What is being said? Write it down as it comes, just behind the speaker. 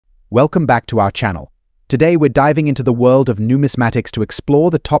Welcome back to our channel. Today we're diving into the world of numismatics to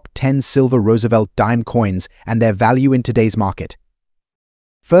explore the top 10 silver Roosevelt dime coins and their value in today's market.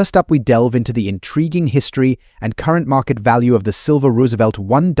 First up, we delve into the intriguing history and current market value of the silver Roosevelt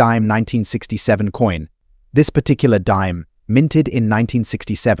 1 dime 1967 coin. This particular dime, minted in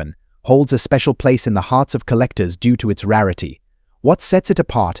 1967, holds a special place in the hearts of collectors due to its rarity. What sets it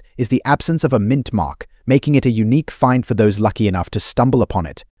apart is the absence of a mint mark, making it a unique find for those lucky enough to stumble upon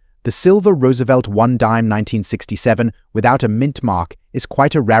it. The silver Roosevelt 1 dime 1967 without a mint mark is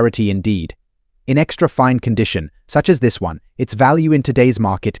quite a rarity indeed. In extra fine condition, such as this one, its value in today's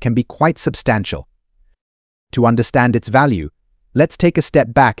market can be quite substantial. To understand its value, let's take a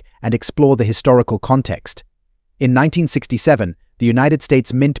step back and explore the historical context. In 1967, the United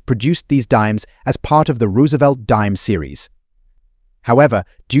States Mint produced these dimes as part of the Roosevelt dime series. However,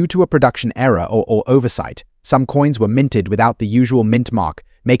 due to a production error or oversight, some coins were minted without the usual mint mark,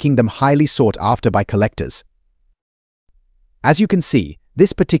 making them highly sought after by collectors. As you can see,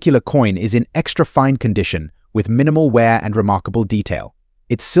 this particular coin is in extra fine condition with minimal wear and remarkable detail.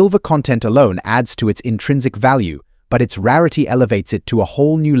 Its silver content alone adds to its intrinsic value, but its rarity elevates it to a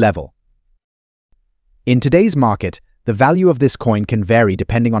whole new level. In today's market, the value of this coin can vary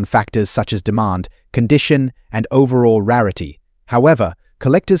depending on factors such as demand, condition, and overall rarity. However,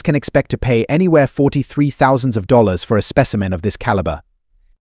 collectors can expect to pay anywhere $43,000 for a specimen of this caliber.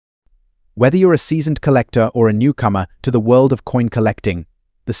 Whether you're a seasoned collector or a newcomer to the world of coin collecting,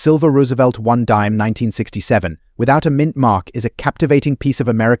 the silver Roosevelt 1 dime 1967 without a mint mark is a captivating piece of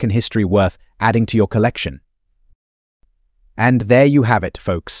American history worth adding to your collection. And there you have it,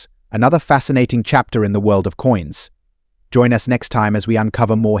 folks, another fascinating chapter in the world of coins. Join us next time as we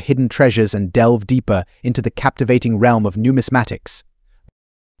uncover more hidden treasures and delve deeper into the captivating realm of numismatics.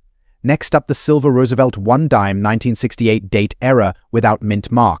 Next up, the silver Roosevelt 1 dime 1968 date era without mint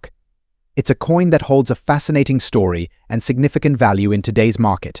mark. It's a coin that holds a fascinating story and significant value in today's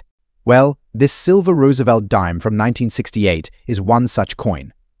market. Well, this silver Roosevelt dime from 1968 is one such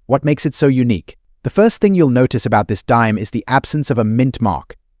coin. What makes it so unique? The first thing you'll notice about this dime is the absence of a mint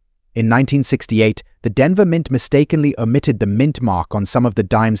mark. In 1968, the Denver Mint mistakenly omitted the mint mark on some of the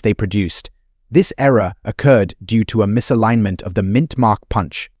dimes they produced. This error occurred due to a misalignment of the mint mark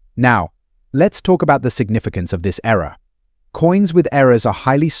punch. Now, let's talk about the significance of this error. Coins with errors are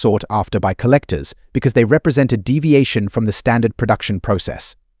highly sought after by collectors because they represent a deviation from the standard production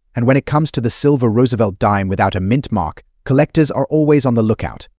process. And when it comes to the silver Roosevelt dime without a mint mark, collectors are always on the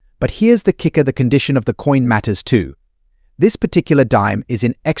lookout. But here's the kicker: the condition of the coin matters too. This particular dime is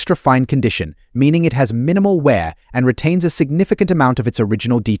in extra fine condition, meaning it has minimal wear and retains a significant amount of its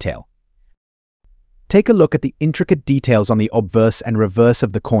original detail. Take a look at the intricate details on the obverse and reverse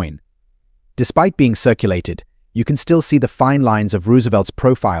of the coin. Despite being circulated, you can still see the fine lines of Roosevelt's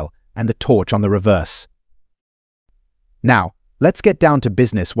profile and the torch on the reverse. Now, let's get down to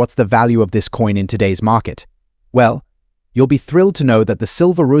business. What's the value of this coin in today's market? Well, you'll be thrilled to know that the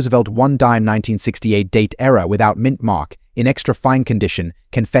silver Roosevelt 1 dime 1968 date era without mint mark in extra fine condition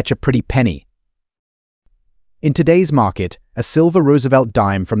can fetch a pretty penny. In today's market, a silver Roosevelt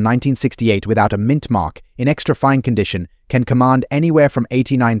dime from 1968 without a mint mark in extra fine condition can command anywhere from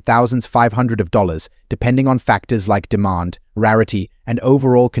 $89,500 depending on factors like demand, rarity, and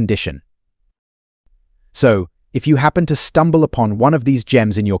overall condition. So, if you happen to stumble upon one of these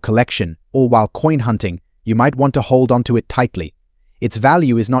gems in your collection or while coin hunting, you might want to hold onto it tightly. Its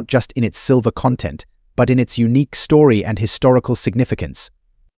value is not just in its silver content, but in its unique story and historical significance.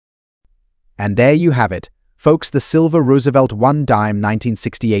 And there you have it, folks, the silver Roosevelt 1 dime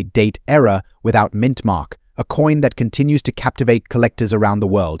 1968 date era without mint mark, a coin that continues to captivate collectors around the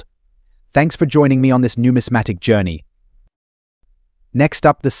world. Thanks for joining me on this numismatic journey. Next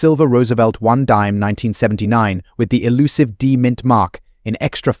up, the silver Roosevelt 1 dime 1979 with the elusive D mint mark in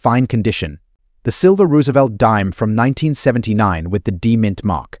extra fine condition. The silver Roosevelt dime from 1979 with the D mint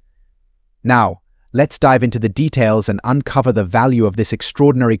mark. Now, let's dive into the details and uncover the value of this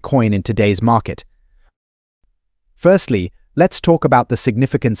extraordinary coin in today's market. Firstly, let's talk about the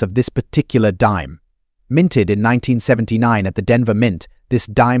significance of this particular dime. Minted in 1979 at the Denver Mint, this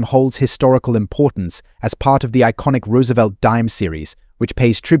dime holds historical importance as part of the iconic Roosevelt dime series, which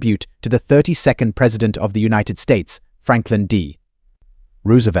pays tribute to the 32nd President of the United States, Franklin D.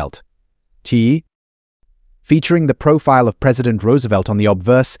 Roosevelt. Featuring the profile of President Roosevelt on the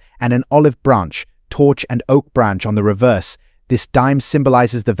obverse and an olive branch, torch, and oak branch on the reverse, this dime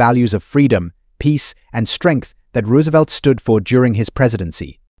symbolizes the values of freedom, peace, and strength that Roosevelt stood for during his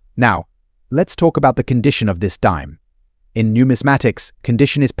presidency. Now, let's talk about the condition of this dime. In numismatics,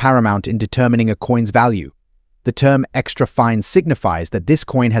 condition is paramount in determining a coin's value. The term extra fine signifies that this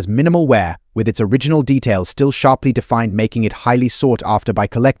coin has minimal wear, with its original details still sharply defined, making it highly sought after by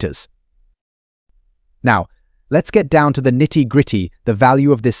collectors. Now, let's get down to the nitty-gritty, the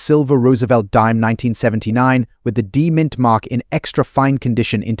value of this silver Roosevelt dime 1979 with the D mint mark in extra fine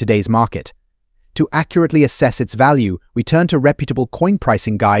condition in today's market. To accurately assess its value, we turn to reputable coin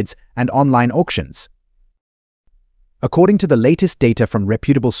pricing guides and online auctions. According to the latest data from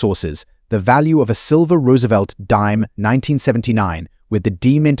reputable sources, the value of a silver Roosevelt dime 1979 with the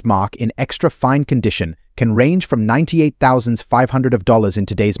D mint mark in extra fine condition can range from $98,500 in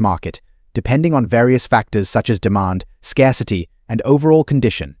today's market, depending on various factors such as demand, scarcity, and overall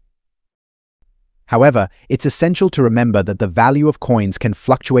condition. However, it's essential to remember that the value of coins can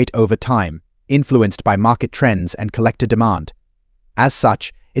fluctuate over time, influenced by market trends and collector demand. As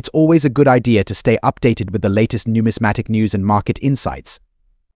such, it's always a good idea to stay updated with the latest numismatic news and market insights.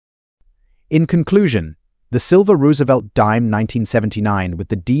 In conclusion, the silver Roosevelt dime 1979 with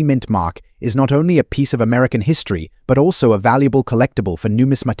the D mint mark is not only a piece of American history, but also a valuable collectible for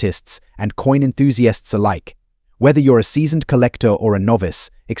numismatists and coin enthusiasts alike. Whether you're a seasoned collector or a novice,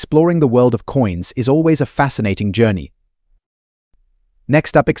 exploring the world of coins is always a fascinating journey.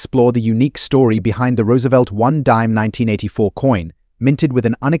 Next up, explore the unique story behind the Roosevelt $1 1984 coin, minted with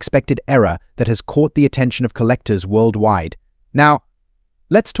an unexpected error that has caught the attention of collectors worldwide. Now,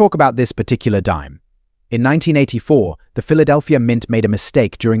 let's talk about this particular dime. In 1984, the Philadelphia Mint made a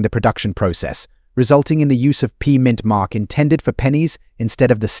mistake during the production process, resulting in the use of P mint mark intended for pennies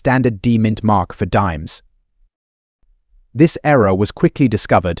instead of the standard D mint mark for dimes. This error was quickly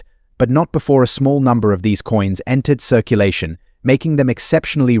discovered, but not before a small number of these coins entered circulation, making them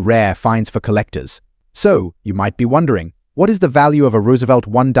exceptionally rare finds for collectors. So, you might be wondering, what is the value of a Roosevelt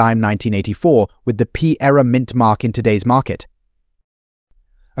 $1 1984 with the P error mint mark in today's market?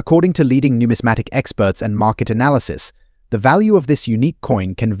 According to leading numismatic experts and market analysis, the value of this unique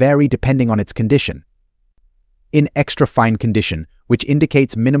coin can vary depending on its condition. In extra fine condition, which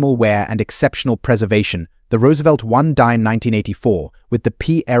indicates minimal wear and exceptional preservation, the Roosevelt $1 1984 with the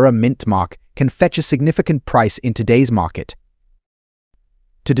P error mint mark can fetch a significant price in today's market.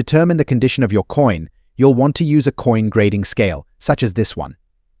 To determine the condition of your coin, you'll want to use a coin grading scale, such as this one.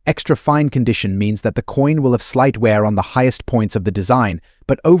 Extra fine condition means that the coin will have slight wear on the highest points of the design,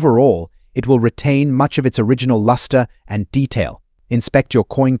 but overall, it will retain much of its original luster and detail. Inspect your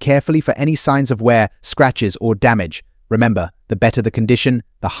coin carefully for any signs of wear, scratches, or damage. Remember, the better the condition,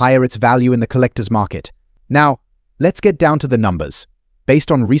 the higher its value in the collector's market. Now, let's get down to the numbers.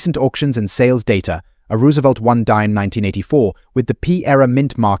 Based on recent auctions and sales data, a Roosevelt $1 1984 with the P error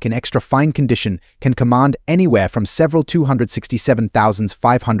mint mark in extra fine condition can command anywhere from several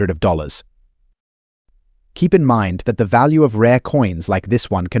 $267,500. Keep in mind that the value of rare coins like this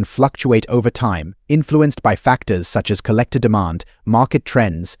one can fluctuate over time, influenced by factors such as collector demand, market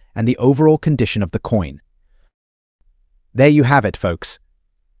trends, and the overall condition of the coin. There you have it, folks.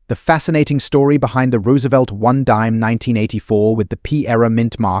 The fascinating story behind the Roosevelt $1 1984 with the P error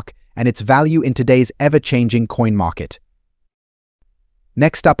mint mark and its value in today's ever-changing coin market.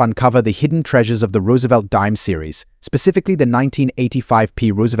 Next up, uncover the hidden treasures of the Roosevelt dime series, specifically the 1985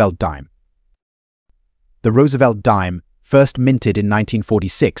 P Roosevelt dime. The Roosevelt dime, first minted in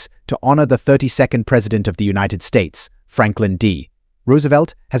 1946 to honor the 32nd President of the United States, Franklin D.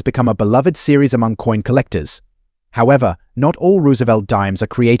 Roosevelt, has become a beloved series among coin collectors. However, not all Roosevelt dimes are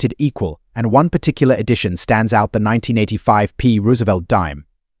created equal, and one particular edition stands out: the 1985 P Roosevelt dime.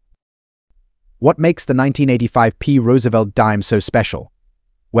 What makes the 1985 P Roosevelt dime so special?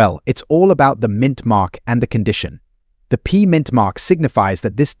 Well, it's all about the mint mark and the condition. The P mint mark signifies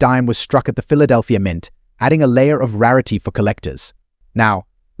that this dime was struck at the Philadelphia Mint, adding a layer of rarity for collectors. Now,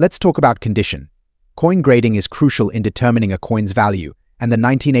 let's talk about condition. Coin grading is crucial in determining a coin's value, and the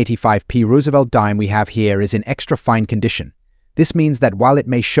 1985 P Roosevelt dime we have here is in extra fine condition. This means that while it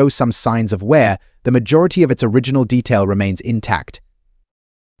may show some signs of wear, the majority of its original detail remains intact.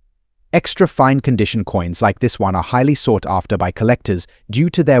 Extra fine condition coins like this one are highly sought after by collectors due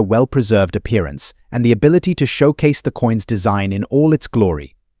to their well-preserved appearance and the ability to showcase the coin's design in all its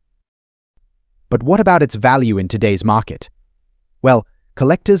glory. But what about its value in today's market? Well,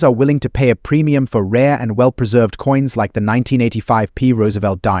 collectors are willing to pay a premium for rare and well-preserved coins like the 1985 P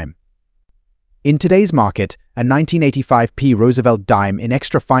Roosevelt dime. In today's market, a 1985 P Roosevelt dime in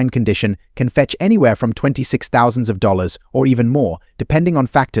extra fine condition can fetch anywhere from $26,000 or even more, depending on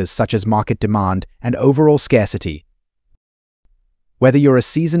factors such as market demand and overall scarcity. Whether you're a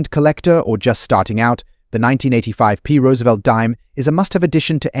seasoned collector or just starting out, the 1985 P Roosevelt dime is a must-have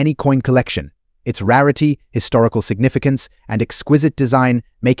addition to any coin collection. Its rarity, historical significance, and exquisite design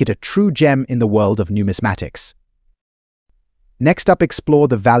make it a true gem in the world of numismatics. Next up, explore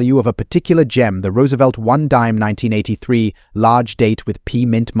the value of a particular gem, the Roosevelt 1 dime 1983 large date with P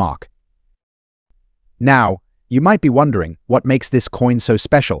mint mark. Now, you might be wondering, what makes this coin so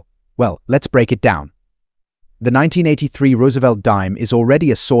special? Well, let's break it down. The 1983 Roosevelt dime is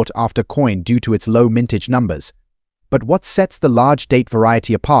already a sought-after coin due to its low mintage numbers. But what sets the large date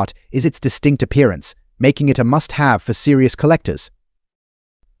variety apart is its distinct appearance, making it a must-have for serious collectors.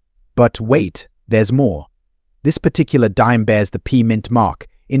 But wait, there's more. This particular dime bears the P mint mark,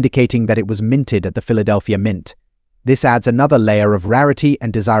 indicating that it was minted at the Philadelphia Mint. This adds another layer of rarity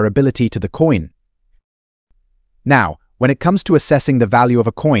and desirability to the coin. Now, when it comes to assessing the value of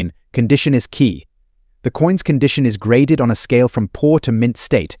a coin, condition is key. The coin's condition is graded on a scale from poor to mint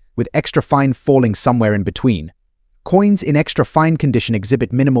state, with extra fine falling somewhere in between. Coins in extra fine condition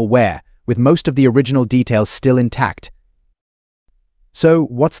exhibit minimal wear, with most of the original details still intact. So,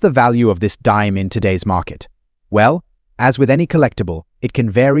 what's the value of this dime in today's market? Well, as with any collectible, it can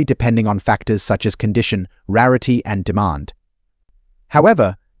vary depending on factors such as condition, rarity, and demand.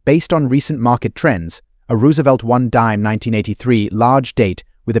 However, based on recent market trends, a Roosevelt 1 dime 1983 large date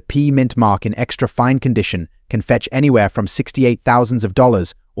with a P mint mark in extra fine condition can fetch anywhere from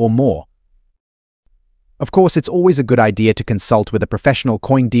 $68,000 or more. Of course, it's always a good idea to consult with a professional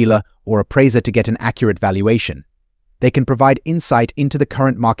coin dealer or appraiser to get an accurate valuation. They can provide insight into the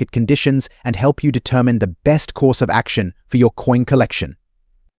current market conditions and help you determine the best course of action for your coin collection.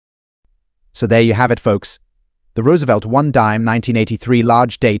 So there you have it, folks. The Roosevelt 1 dime 1983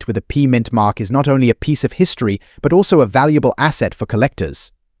 large date with a P mint mark is not only a piece of history, but also a valuable asset for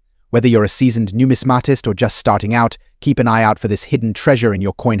collectors. Whether you're a seasoned numismatist or just starting out, keep an eye out for this hidden treasure in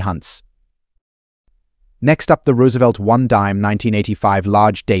your coin hunts. Next up, the Roosevelt 1 dime 1985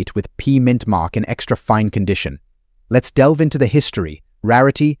 large date with P mint mark in extra fine condition. Let's delve into the history,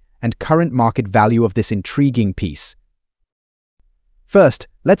 rarity, and current market value of this intriguing piece. First,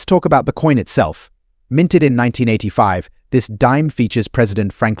 let's talk about the coin itself. Minted in 1985, this dime features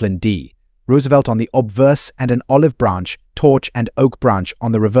President Franklin D. Roosevelt on the obverse and an olive branch, torch, and oak branch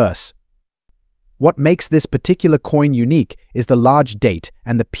on the reverse. What makes this particular coin unique is the large date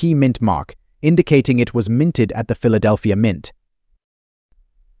and the P mint mark, indicating it was minted at the Philadelphia Mint.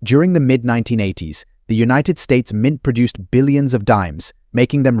 During the mid-1980s, the United States Mint produced billions of dimes,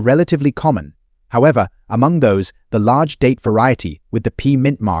 making them relatively common. However, among those, the large date variety with the P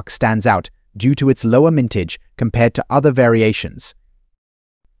mint mark stands out due to its lower mintage compared to other variations.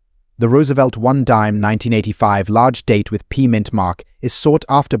 The Roosevelt 1 dime 1985 large date with P mint mark is sought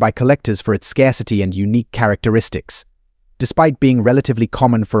after by collectors for its scarcity and unique characteristics. Despite being relatively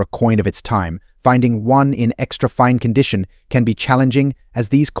common for a coin of its time, finding one in extra fine condition can be challenging as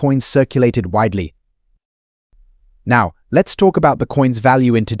these coins circulated widely. Now, let's talk about the coin's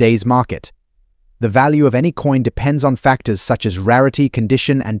value in today's market. The value of any coin depends on factors such as rarity,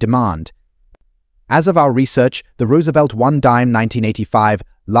 condition, and demand. As of our research, the Roosevelt 1 dime 1985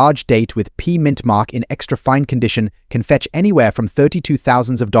 large date with P mint mark in extra fine condition can fetch anywhere from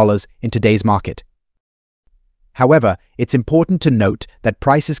 $32,000 in today's market. However, it's important to note that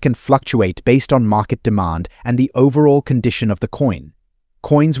prices can fluctuate based on market demand and the overall condition of the coin.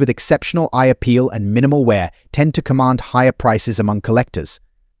 Coins with exceptional eye appeal and minimal wear tend to command higher prices among collectors.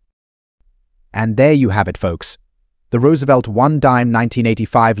 And there you have it, folks. The Roosevelt 1 dime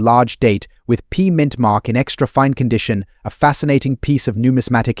 1985 large date with P mint mark in extra fine condition, a fascinating piece of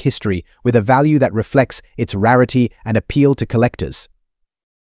numismatic history with a value that reflects its rarity and appeal to collectors.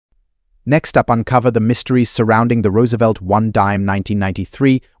 Next up, uncover the mysteries surrounding the Roosevelt 1 dime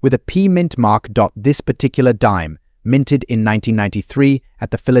 1993 with a P mint mark. This particular dime, minted in 1993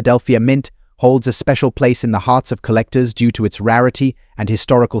 at the Philadelphia Mint, holds a special place in the hearts of collectors due to its rarity and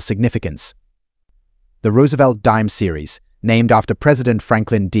historical significance. The Roosevelt Dime Series, named after President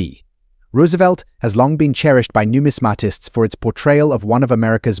Franklin D. Roosevelt, has long been cherished by numismatists for its portrayal of one of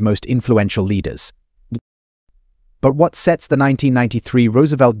America's most influential leaders. But what sets the 1993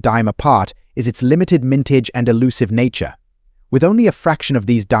 Roosevelt dime apart is its limited mintage and elusive nature. With only a fraction of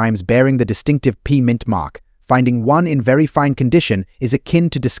these dimes bearing the distinctive P mint mark, finding one in very fine condition is akin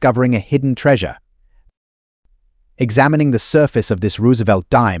to discovering a hidden treasure. Examining the surface of this Roosevelt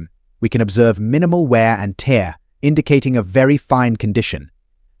dime, we can observe minimal wear and tear, indicating a very fine condition.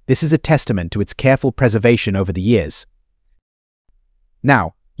 This is a testament to its careful preservation over the years.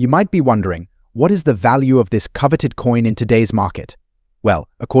 Now, you might be wondering, what is the value of this coveted coin in today's market? Well,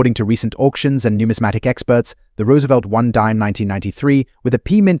 according to recent auctions and numismatic experts, the Roosevelt 1 dime 1993 with a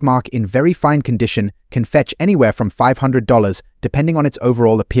P mint mark in very fine condition can fetch anywhere from $500 depending on its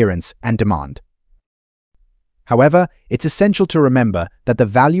overall appearance and demand. However, it's essential to remember that the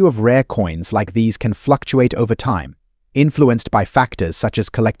value of rare coins like these can fluctuate over time, influenced by factors such as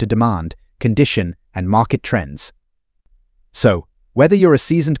collector demand, condition, and market trends. So, whether you're a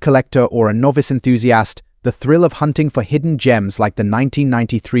seasoned collector or a novice enthusiast, the thrill of hunting for hidden gems like the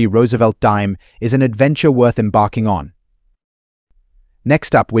 1993 Roosevelt dime is an adventure worth embarking on.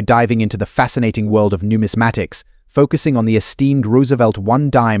 Next up, we're diving into the fascinating world of numismatics, focusing on the esteemed Roosevelt 1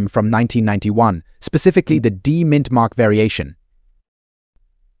 dime from 1991, specifically the D mint mark variation.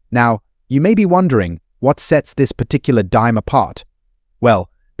 Now, you may be wondering, what sets this particular dime apart? Well,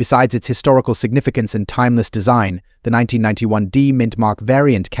 besides its historical significance and timeless design, the 1991 D mint mark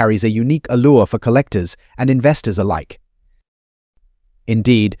variant carries a unique allure for collectors and investors alike.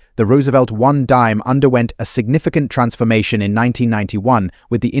 Indeed, the Roosevelt 1 dime underwent a significant transformation in 1991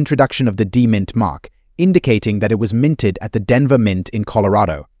 with the introduction of the D mint mark, indicating that it was minted at the Denver Mint in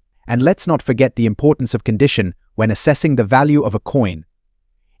Colorado. And let's not forget the importance of condition when assessing the value of a coin.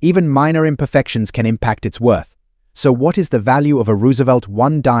 Even minor imperfections can impact its worth. So what is the value of a Roosevelt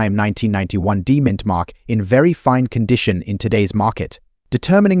 1 dime 1991 D mint mark in very fine condition in today's market?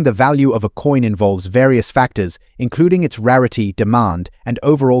 Determining the value of a coin involves various factors, including its rarity, demand, and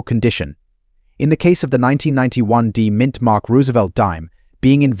overall condition. In the case of the 1991 D mint mark Roosevelt dime,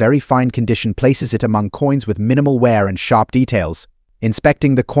 being in very fine condition places it among coins with minimal wear and sharp details.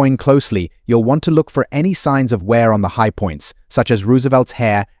 Inspecting the coin closely, you'll want to look for any signs of wear on the high points, such as Roosevelt's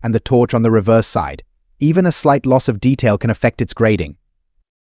hair and the torch on the reverse side. Even a slight loss of detail can affect its grading.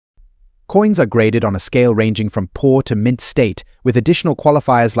 Coins are graded on a scale ranging from poor to mint state, with additional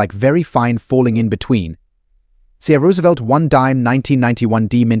qualifiers like very fine falling in between. See, a Roosevelt 1 dime 1991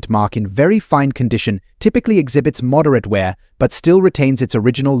 D mint mark in very fine condition typically exhibits moderate wear, but still retains its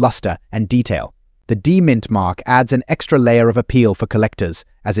original luster and detail. The D mint mark adds an extra layer of appeal for collectors,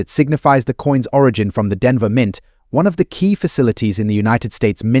 as it signifies the coin's origin from the Denver Mint, one of the key facilities in the United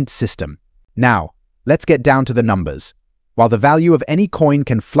States mint system. Now, let's get down to the numbers. While the value of any coin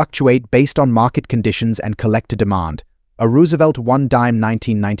can fluctuate based on market conditions and collector demand, a Roosevelt 1 dime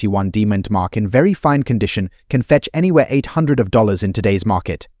 1991 D mint mark in very fine condition can fetch anywhere $800 in today's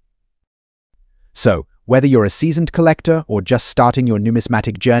market. So, whether you're a seasoned collector or just starting your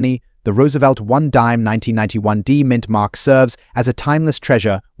numismatic journey, the Roosevelt 1 dime 1991 D mint mark serves as a timeless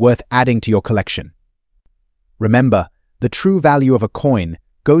treasure worth adding to your collection. Remember, the true value of a coin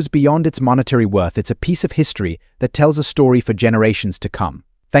goes beyond its monetary worth. It's a piece of history that tells a story for generations to come.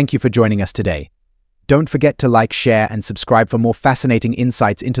 Thank you for joining us today. Don't forget to like, share, and subscribe for more fascinating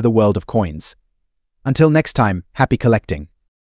insights into the world of coins. Until next time, happy collecting.